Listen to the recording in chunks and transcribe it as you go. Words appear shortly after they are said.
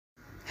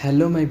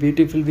Hello, my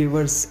beautiful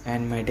viewers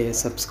and my dear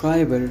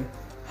subscriber.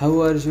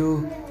 How are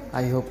you?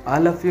 I hope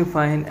all of you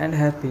fine and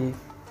happy.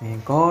 May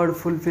God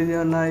fulfill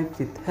your life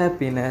with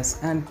happiness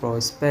and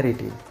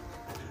prosperity.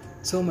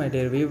 So, my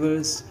dear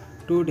viewers,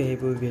 today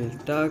we will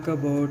talk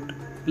about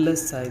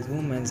plus size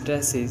women's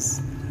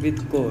dresses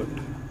with coat.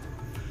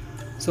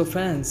 So,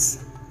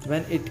 friends,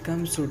 when it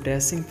comes to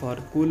dressing for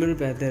cooler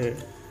weather,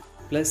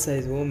 plus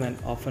size women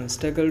often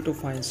struggle to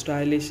find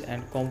stylish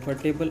and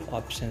comfortable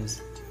options.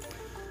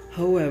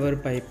 However,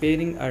 by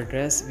pairing a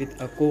dress with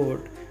a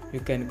coat,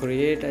 you can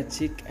create a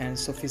chic and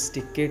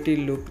sophisticated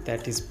look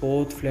that is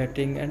both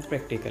flattering and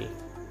practical.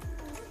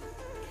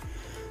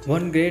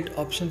 One great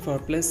option for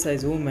plus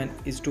size women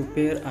is to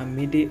pair a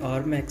midi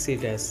or maxi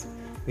dress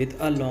with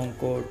a long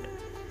coat.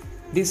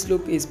 This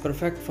look is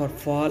perfect for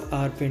fall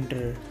or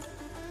winter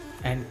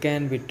and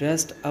can be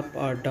dressed up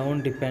or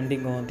down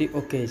depending on the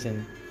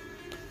occasion.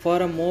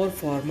 For a more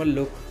formal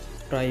look,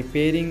 try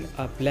pairing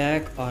a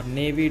black or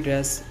navy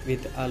dress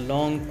with a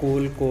long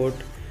cool coat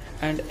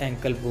and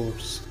ankle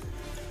boots.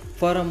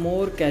 For a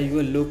more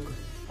casual look,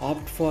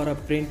 opt for a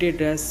printed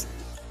dress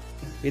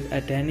with a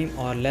denim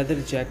or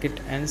leather jacket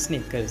and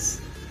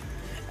sneakers.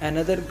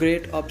 Another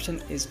great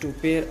option is to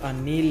pair a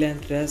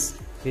knee-length dress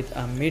with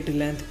a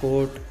mid-length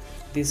coat.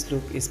 This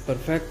look is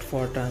perfect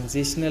for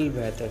transitional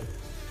weather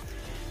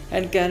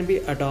and can be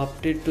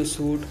adapted to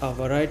suit a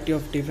variety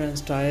of different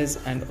styles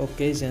and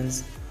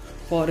occasions.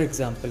 For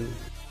example,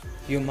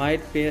 you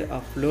might pair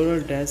a floral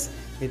dress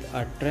with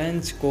a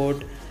trench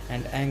coat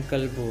and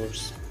ankle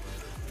boots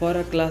for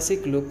a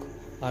classic look,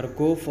 or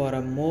go for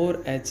a more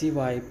edgy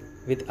vibe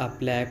with a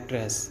black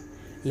dress,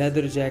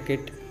 leather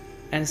jacket,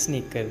 and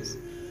sneakers.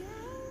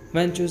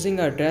 When choosing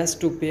a dress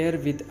to pair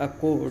with a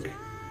coat,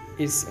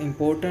 it's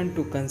important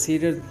to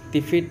consider the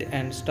fit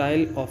and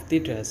style of the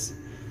dress.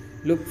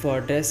 Look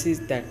for dresses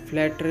that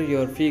flatter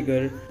your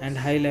figure and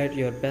highlight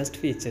your best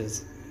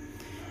features,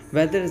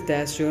 whether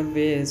that's your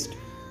waist,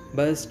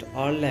 bust,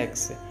 or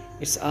legs.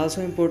 It's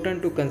also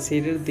important to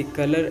consider the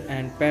color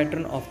and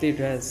pattern of the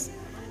dress,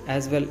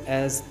 as well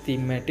as the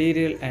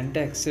material and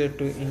texture,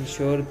 to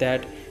ensure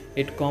that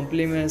it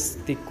complements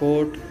the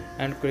coat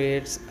and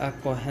creates a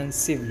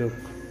cohesive look.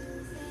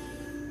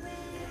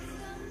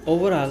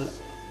 Overall,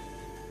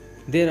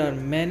 there are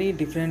many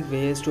different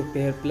ways to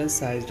pair plus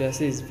size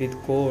dresses with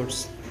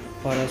coats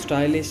for a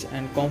stylish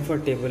and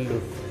comfortable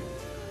look.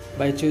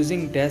 By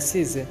choosing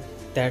dresses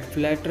that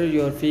flatter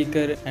your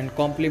figure and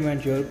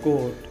complement your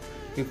coat,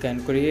 you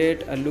can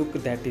create a look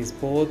that is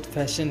both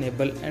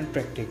fashionable and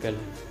practical.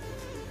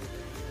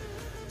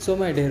 So,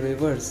 my dear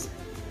viewers,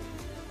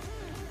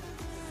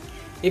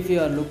 if you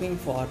are looking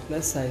for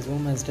plus size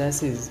women's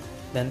dresses,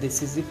 then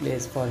this is the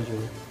place for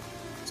you.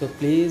 So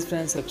please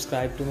friends,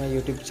 subscribe to my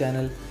YouTube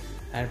channel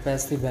and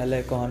press the bell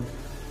icon.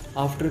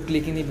 After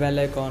clicking the bell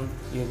icon,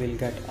 you will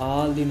get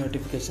all the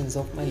notifications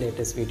of my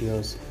latest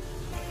videos.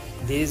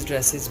 These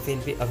dresses will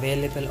be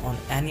available on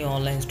any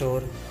online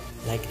store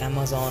like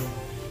Amazon.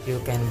 You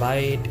can buy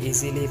it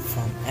easily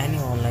from any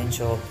online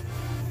shop.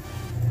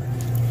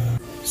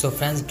 So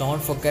friends,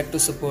 don't forget to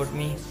support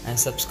me and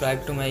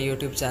subscribe to my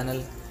YouTube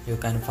channel. You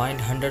can find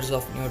hundreds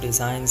of new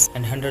designs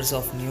and hundreds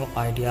of new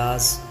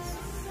ideas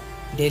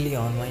daily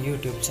on my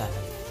YouTube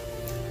channel.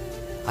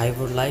 I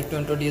would like to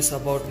introduce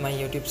about my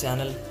YouTube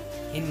channel.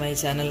 In my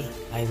channel,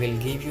 I will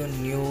give you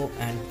new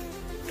and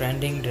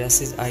trending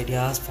dresses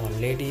ideas for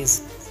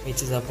ladies,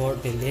 which is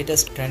about the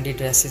latest trendy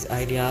dresses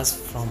ideas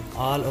from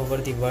all over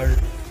the world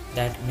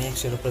that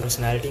makes your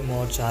personality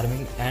more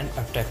charming and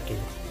attractive.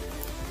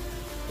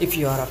 If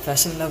you are a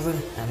fashion lover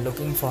and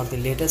looking for the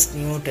latest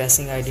new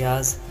dressing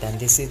ideas, then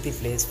this is the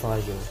place for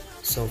you.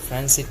 So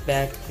friends, sit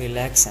back,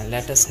 relax, and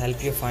let us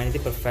help you find the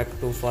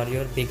perfect look for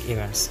your big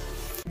events.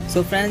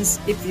 So friends,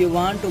 if you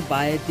want to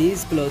buy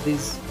these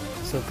clothes,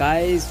 so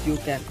guys, you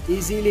can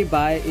easily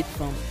buy it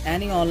from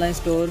any online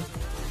store.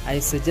 I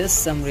suggest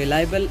some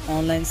reliable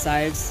online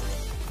sites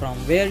from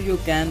where you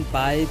can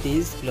buy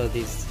these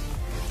clothes: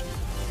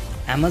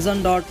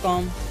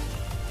 Amazon.com,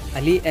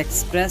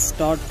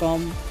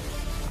 AliExpress.com,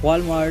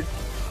 Walmart,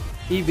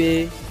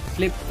 eBay,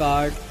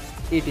 Flipkart,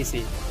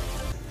 etc.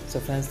 So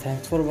friends,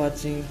 thanks for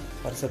watching,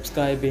 for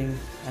subscribing,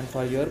 and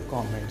for your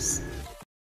comments.